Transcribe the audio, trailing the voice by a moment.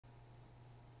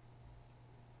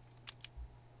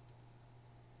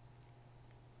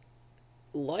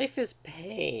Life is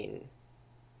pain.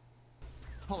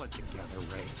 Pull it together,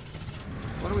 Ray.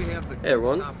 What do we have to Hey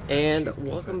everyone, and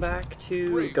welcome back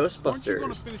to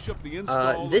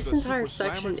Ghostbusters. This entire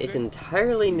section is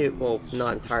entirely new. Well,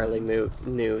 not entirely new.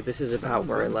 This is about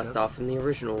where I left off in the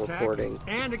original recording.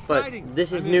 But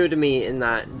this is new to me in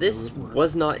that this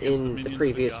was not in the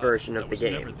previous version of the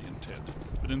game.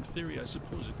 But in theory, I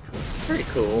suppose it could. Pretty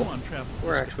cool.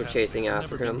 We're actually chasing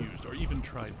after him.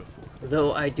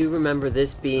 Though I do remember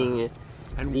this being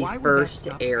the first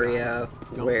area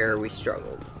where we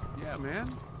struggled. Yeah, man.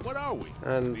 What are we?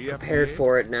 I'm prepared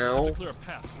for it now.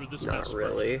 Not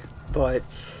really,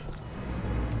 but...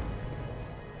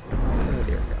 Oh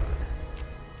dear God.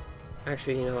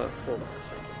 Actually, you know what? Hold on a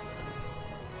second.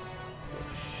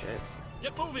 Oh shit.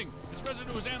 Get moving! This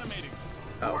residue is animating.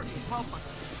 Oh. Help us.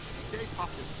 Stay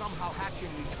Puft is somehow hatching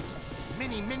these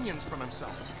mini minions from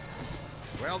himself.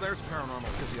 Well, there's paranormal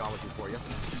physiology for you.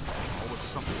 Always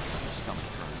something from the stomach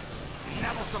turn.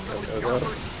 Never some little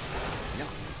youngers. Yeah,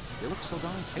 they look so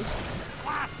darn tasty.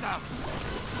 Blast them!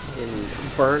 In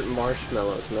burnt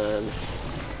marshmallows, man.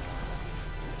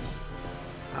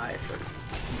 I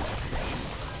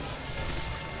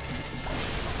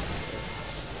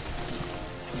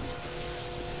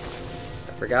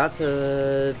forgot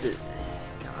to...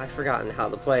 I've forgotten how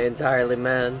to play entirely,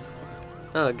 man.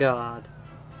 Oh God.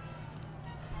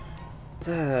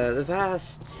 The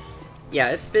past, yeah,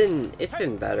 it's been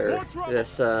better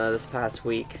this past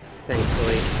week,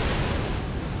 thankfully.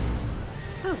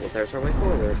 Oh well, there's our way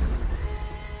forward.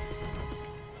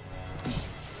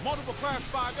 Multiple class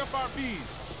 5 FRBs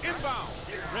inbound.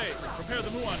 Ray, prepare the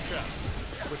Muon'ta.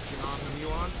 Switching on the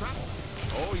Muon'ta?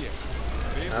 Oh yeah.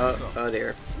 Oh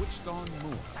dear. Switched on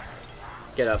Muon.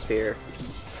 Get up here.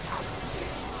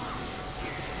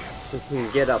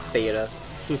 Get up, Beta.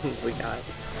 We got it.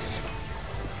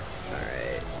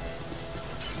 Alright.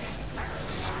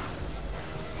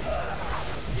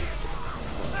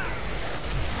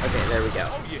 Okay, there we go.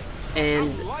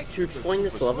 And to explain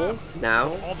this level,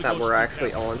 now that we're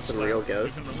actually on some real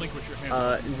ghosts,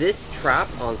 this trap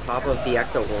on top of the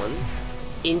Ecto 1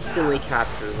 instantly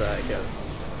captures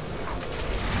ghosts.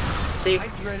 See?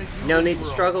 No need to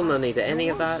struggle, no need to any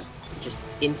of that. Just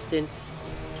instant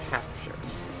capture.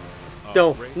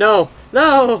 No! No!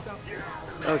 No!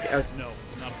 Okay, okay. No,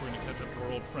 not going to catch up to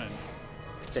our old friend.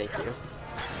 Thank you. God.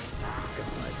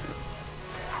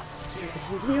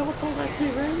 He all saw that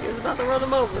too, right? He was about to run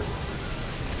him over.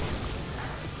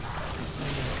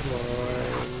 Come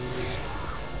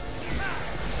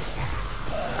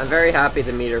on. I'm very happy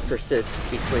the meter persists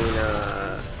between,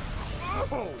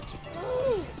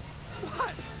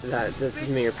 that the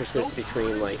meter persists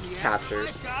between, like,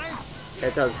 captures.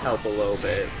 It does help a little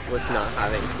bit with not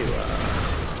having to,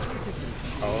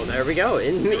 oh, there we go,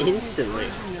 instantly.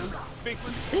 I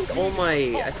think all my,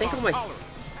 here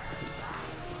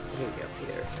we go,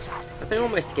 Peter. I think all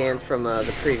my scans from,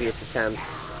 the previous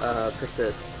attempts,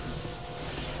 persist.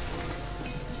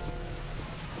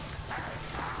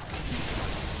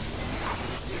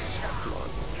 Come on.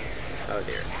 Oh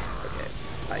dear. Okay.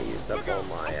 I used up all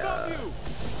my,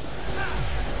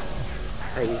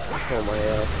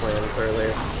 slams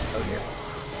earlier. Okay.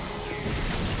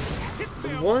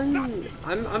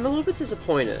 I'm a little bit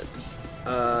disappointed.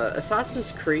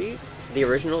 Assassin's Creed, the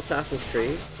original Assassin's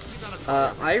Creed,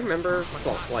 I remember,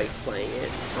 like, playing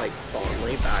it, like,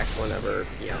 fondly back whenever,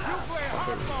 you know,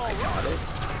 I got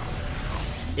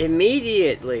it.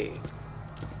 Immediately!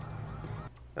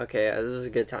 Okay, this is a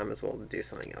good time as well to do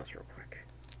something else real quick.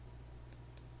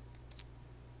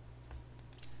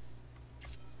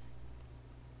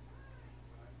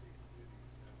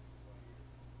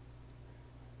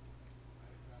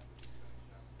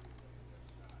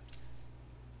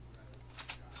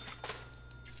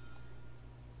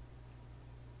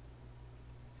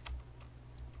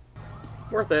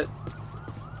 Worth it.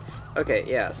 Okay,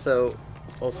 yeah, so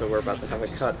also we're about to have a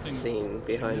cut scene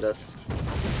behind us.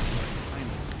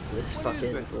 This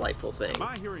fucking delightful thing. Am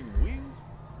I hearing wings?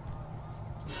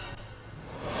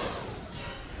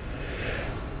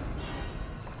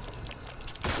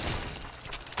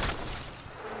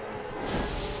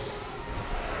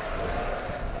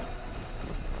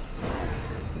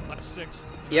 Class 6.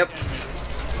 Yep.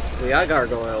 We got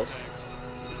gargoyles.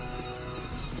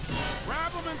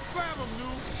 Grab them and slam them, dude.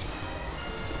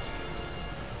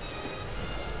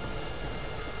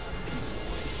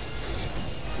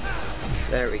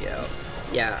 There we go.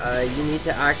 Yeah, you need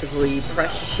to actively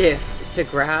press shift to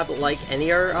grab, like,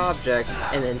 any other object,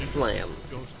 and then slam.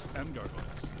 Ghosts and gargoyles.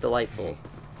 Delightful.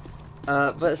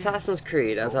 But Assassin's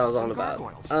Creed, as I was on about.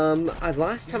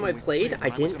 Last time I played, I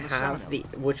didn't have the,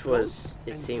 which was,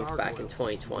 it seems, back in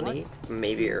 2020,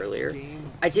 maybe earlier.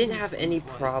 I didn't have any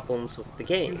problems with the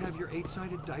game. You have your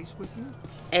 8-sided dice with you?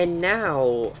 And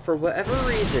now, for whatever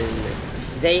reason,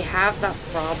 they have that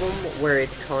problem where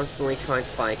it's constantly trying to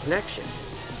find connection,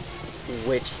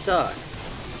 which sucks.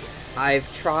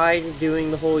 I've tried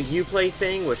doing the whole Uplay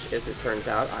thing, which, as it turns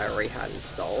out, I already had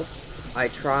installed. I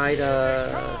tried,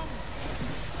 On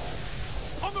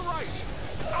the right.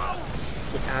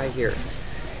 Get out of here.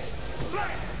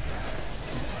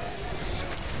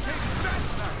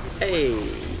 Hey!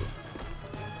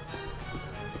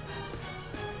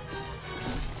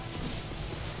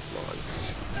 Come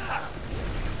on.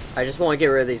 I just want to get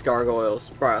rid of these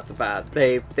gargoyles right off the bat.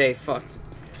 They fucked.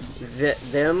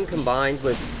 Them combined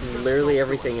with literally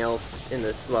everything else in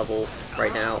this level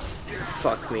right now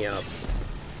fucked me up.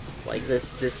 Like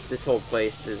this whole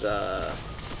place is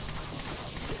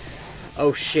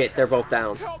oh shit, they're both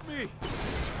down.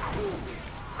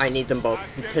 I need them both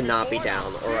to not be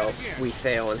down, or else we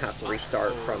fail and have to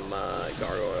restart from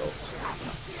gargoyles.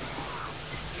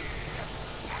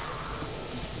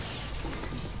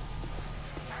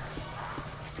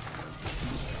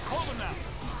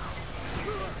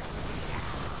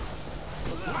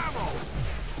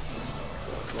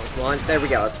 Come on, there we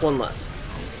go, it's one less.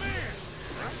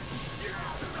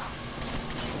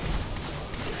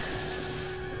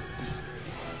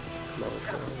 Come on,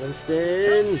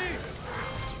 Winston.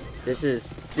 This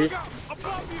is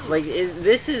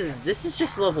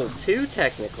just level 2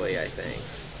 technically, I think.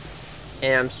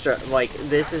 And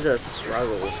this is a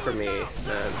struggle for me,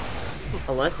 man.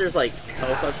 Unless there's like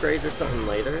health upgrades or something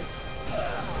later.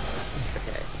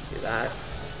 Okay, do that.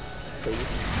 Please.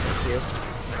 Thank you.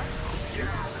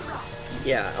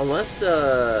 Yeah, unless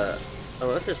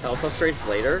there's health upgrades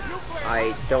later,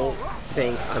 I don't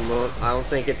think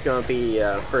it's gonna be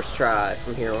first try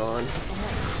from here on.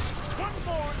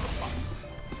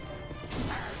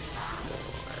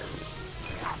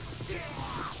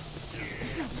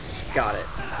 Got it.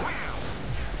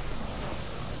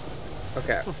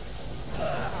 Okay.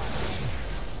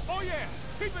 Oh yeah,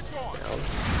 keep it going. Well,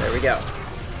 there we go.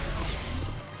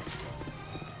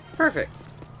 Perfect.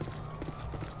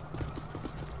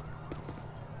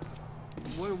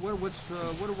 What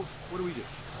do we do?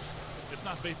 It's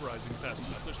not vaporizing fast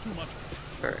enough. There's too much of it.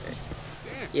 Alright.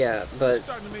 Yeah, but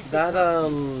that,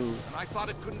 And I thought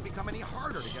it couldn't become any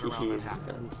harder to get around that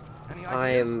happen.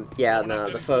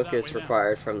 the focus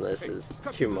required from this is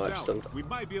too much sometimes. We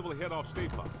might be able to head off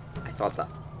State Park. I thought that.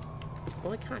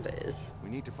 Well, it kinda is. We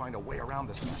need to find a way around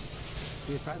this mess.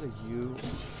 See, it's either you,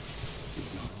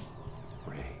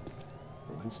 Ray,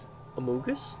 or Winston.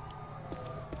 Amogus?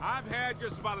 I've had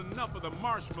just about enough of the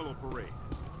marshmallow parade.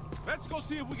 Let's go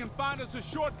see if we can find us a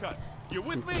shortcut. You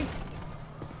with me?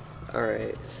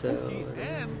 Alright, so...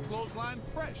 And clothesline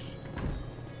fresh.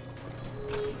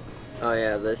 Oh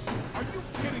yeah, this... Are you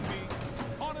kidding me?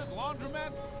 Haunted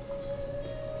laundromat?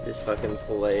 This fucking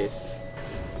place.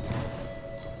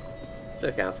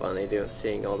 Still kinda funny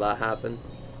seeing all that happen.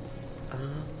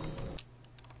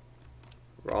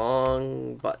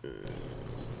 Wrong button.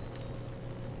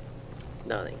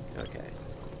 Nothing. Okay.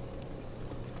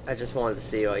 I just wanted to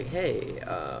see, like, hey,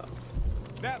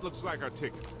 That looks like our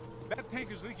ticket. That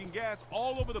tank is leaking gas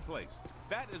all over the place.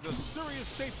 That is a serious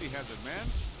safety hazard, man.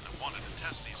 I wanted to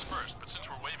test these first, but since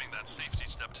we're waiving that safety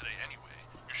step today anyway,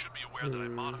 you should be aware that I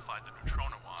modified the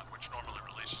neutrona wand, which normally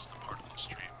releases the particle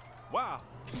stream. Wow.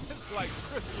 It's like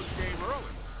Christmas game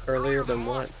early. earlier than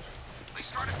what? They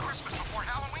started Christmas before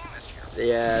Halloween this year.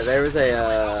 Yeah, there was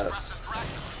a,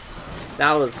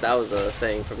 that was a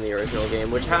thing from the original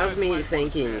game, which has me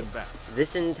thinking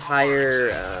this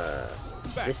entire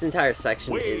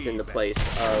section is in the place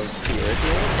of the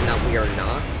original, and that we are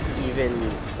not, even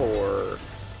for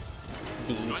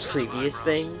the previous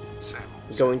thing,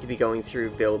 going to be going through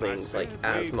buildings like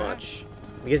as much,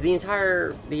 because the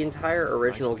entire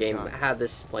original game had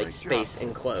this like space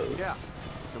enclosed. Yeah,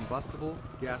 combustible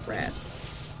gas. Rats.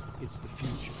 It's the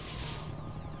future.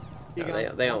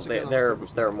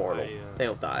 They're immortal. They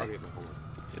don't die.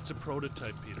 It's a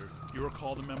prototype, Peter. You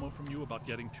recall the memo from you about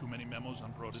getting too many memos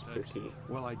on prototypes? Spooky.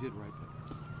 Well, I did write that.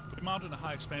 We mounted a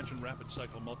high-expansion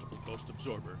rapid-cycle multiple ghost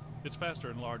absorber. It's faster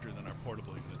and larger than our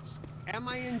portable units. Am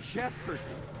I in jeopardy?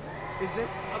 Is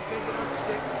this a big enough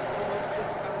stick to launch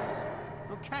this guy?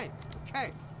 Okay.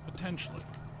 Potentially,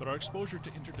 but our exposure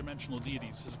to interdimensional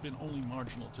deities has been only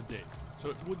marginal to date, so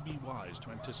it would be wise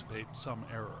to anticipate some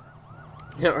error.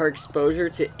 Our exposure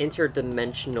to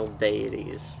interdimensional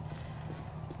deities.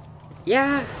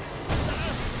 Yeah. You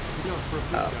know, for a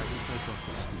big guy, he's like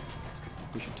Uncle Sneak.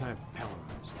 should tie a power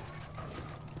hose.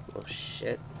 Oh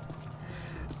shit.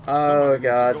 Oh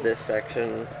god, this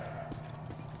section.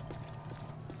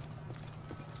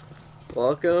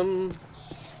 Welcome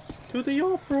to the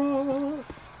opera.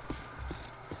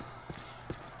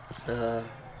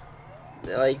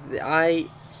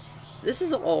 This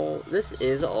is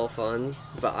all fun,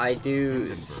 but I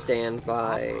do stand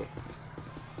by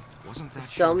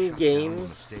some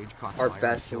games are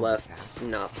best left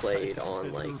not played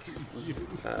on like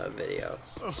video.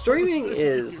 Streaming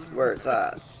is where it's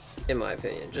at, in my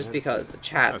opinion, just because the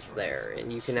chat's there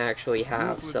and you can actually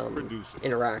have some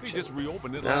interaction.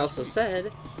 And I also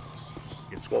said,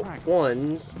 well,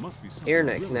 one,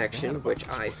 internet connection, which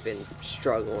I've been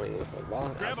struggling with a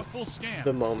lot as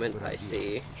the moment I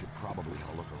see.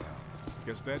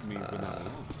 Guess that means we're not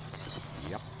alone.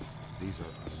 Yep, these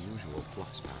are unusual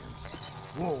flux patterns.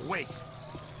 Whoa, wait!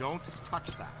 Don't touch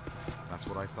that. That's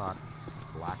what I thought.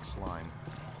 Black slime.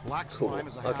 Black slime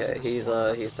is a Okay, he's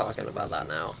talking about that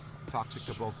now. Toxic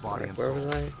to both body and where soul.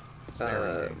 was I?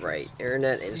 Right,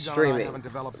 internet and streaming.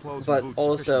 But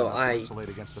also, I don't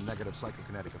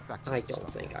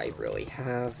think I really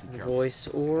have the voice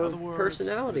or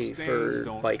personality for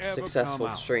like successful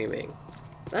streaming.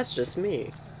 That's just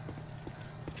me.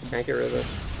 Can I get rid of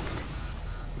this?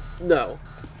 No.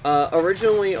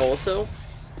 Originally, also,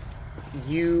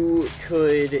 you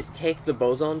could take the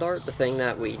boson dart, the thing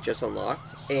that we just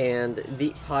unlocked, and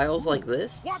the piles like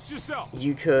this,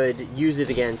 you could use it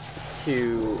against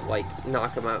to, like,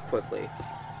 knock them out quickly.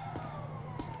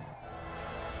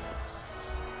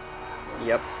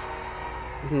 Yep.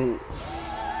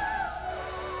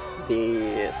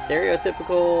 The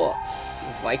stereotypical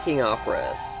Viking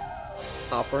operess.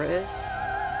 Operess?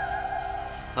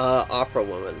 Opera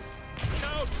woman.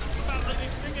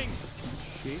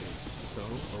 She is so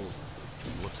over.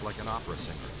 Looks like an opera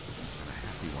singer. And a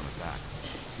hefty one at that.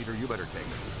 Peter, you better take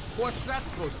it. What's that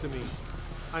supposed to mean?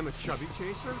 I'm a chubby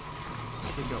chaser?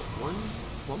 They got one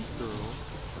plump girl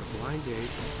on a blind date,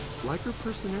 like her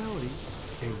personality,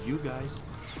 and you guys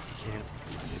can't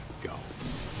let it go.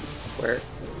 Where?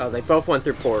 Oh, they both went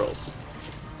through portals.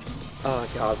 Oh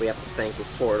god, we have to think with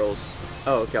portals.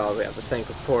 Oh god, we have to think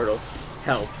with portals.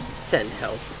 Help. Send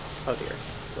help. Oh dear.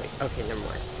 Wait, okay, never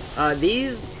mind.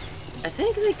 These, I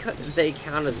think they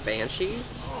count as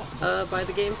banshees, by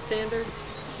the game standards.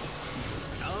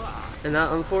 And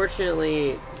that,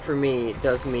 unfortunately, for me,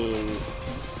 does mean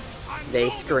they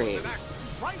scream.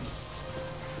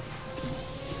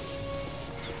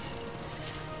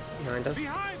 Behind us?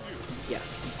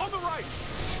 Yes.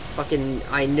 Fucking,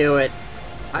 I knew it.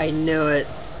 I knew it.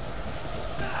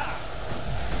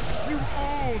 You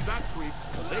own that creep.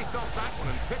 They felt that one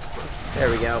in Pittsburgh. There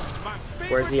we go.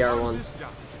 Where's the R1?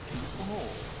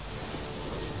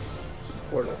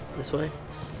 Portal. This way?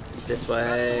 This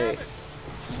way.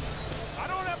 I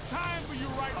don't have time for you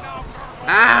right now.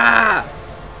 Ah!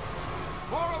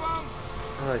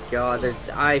 Oh god,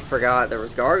 I forgot there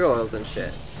was gargoyles and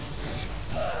shit.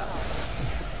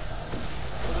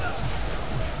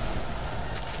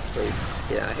 Please,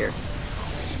 get out of here.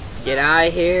 Get out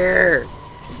of here!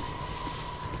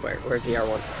 Where's the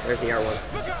R1? Where's the R1?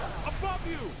 Look out! Above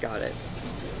you! Got it.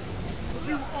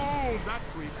 You own that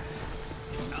creep.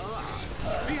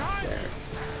 Behind There.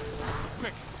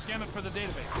 Quick, scan it for the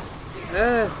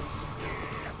database.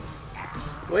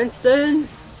 Winston!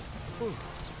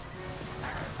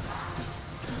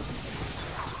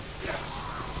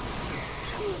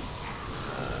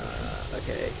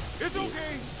 Okay. It's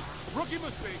okay. Rookie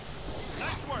mistake.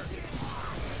 Nice work.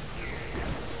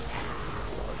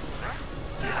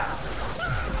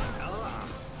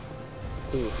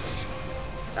 Ooh.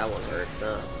 That one hurts,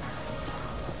 huh?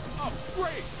 Oh,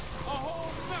 great. A whole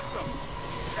mess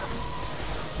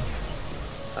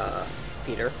up.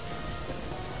 Peter.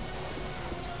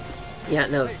 Yeah,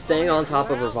 no, staying on top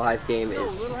of Revive game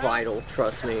is vital,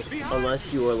 trust me.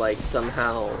 Unless you are, like,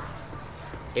 somehow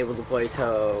able to play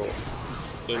Toe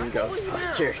in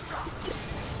Ghostbusters.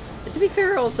 And to be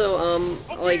fair, also,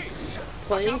 like,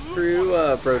 playing through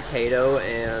Brotato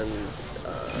and,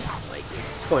 like,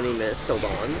 20 minutes till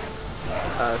dawn,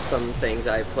 some things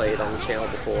I played on the channel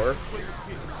before,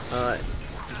 I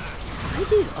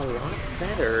did a lot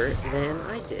better than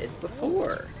I did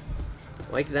before.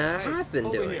 Like that I've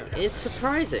been doing. It's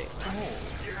surprising.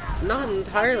 Not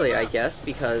entirely, I guess,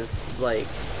 because, like,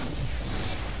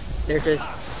 they're just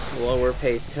slower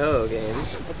paced Toho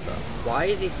games. What the? Why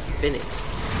is he spinning?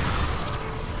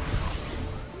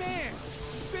 Man,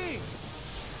 spin.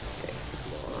 Okay,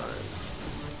 come on.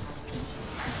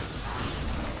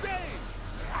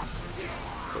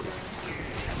 Please.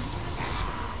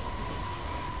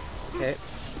 Okay,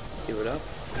 give it up.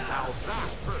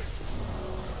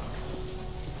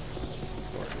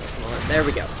 There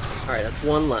we go. Alright, that's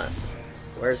one less.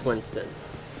 Where's Winston?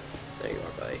 There you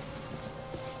are, buddy.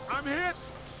 I'm hit!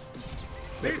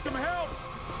 Need some help!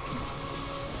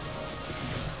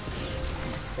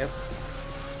 Yep.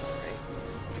 Alright.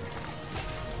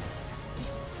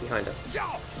 Behind us. Yo!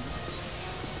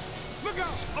 Look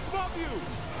out! Above you!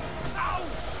 Ow!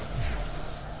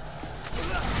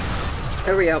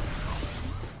 There we go.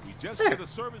 We just did a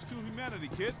service to humanity,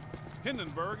 kid.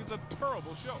 Hindenburg is a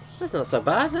terrible show. That's not so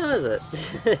bad now, is it?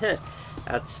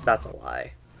 that's a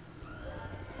lie.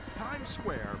 Times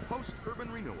Square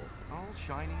post-urban renewal. All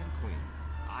shiny and clean.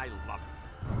 I love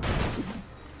it.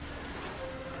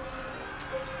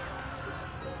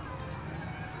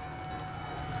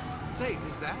 Say,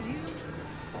 is that you?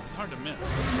 It's hard to miss.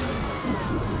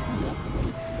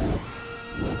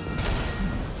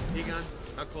 Egon,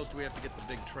 how close do we have to get the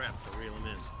big trap to reel him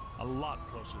in? A lot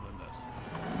closer than this.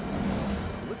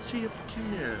 What's he up to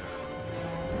now?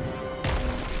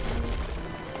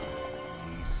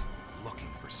 He's looking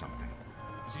for something.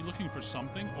 Is he looking for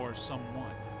something or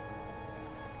someone?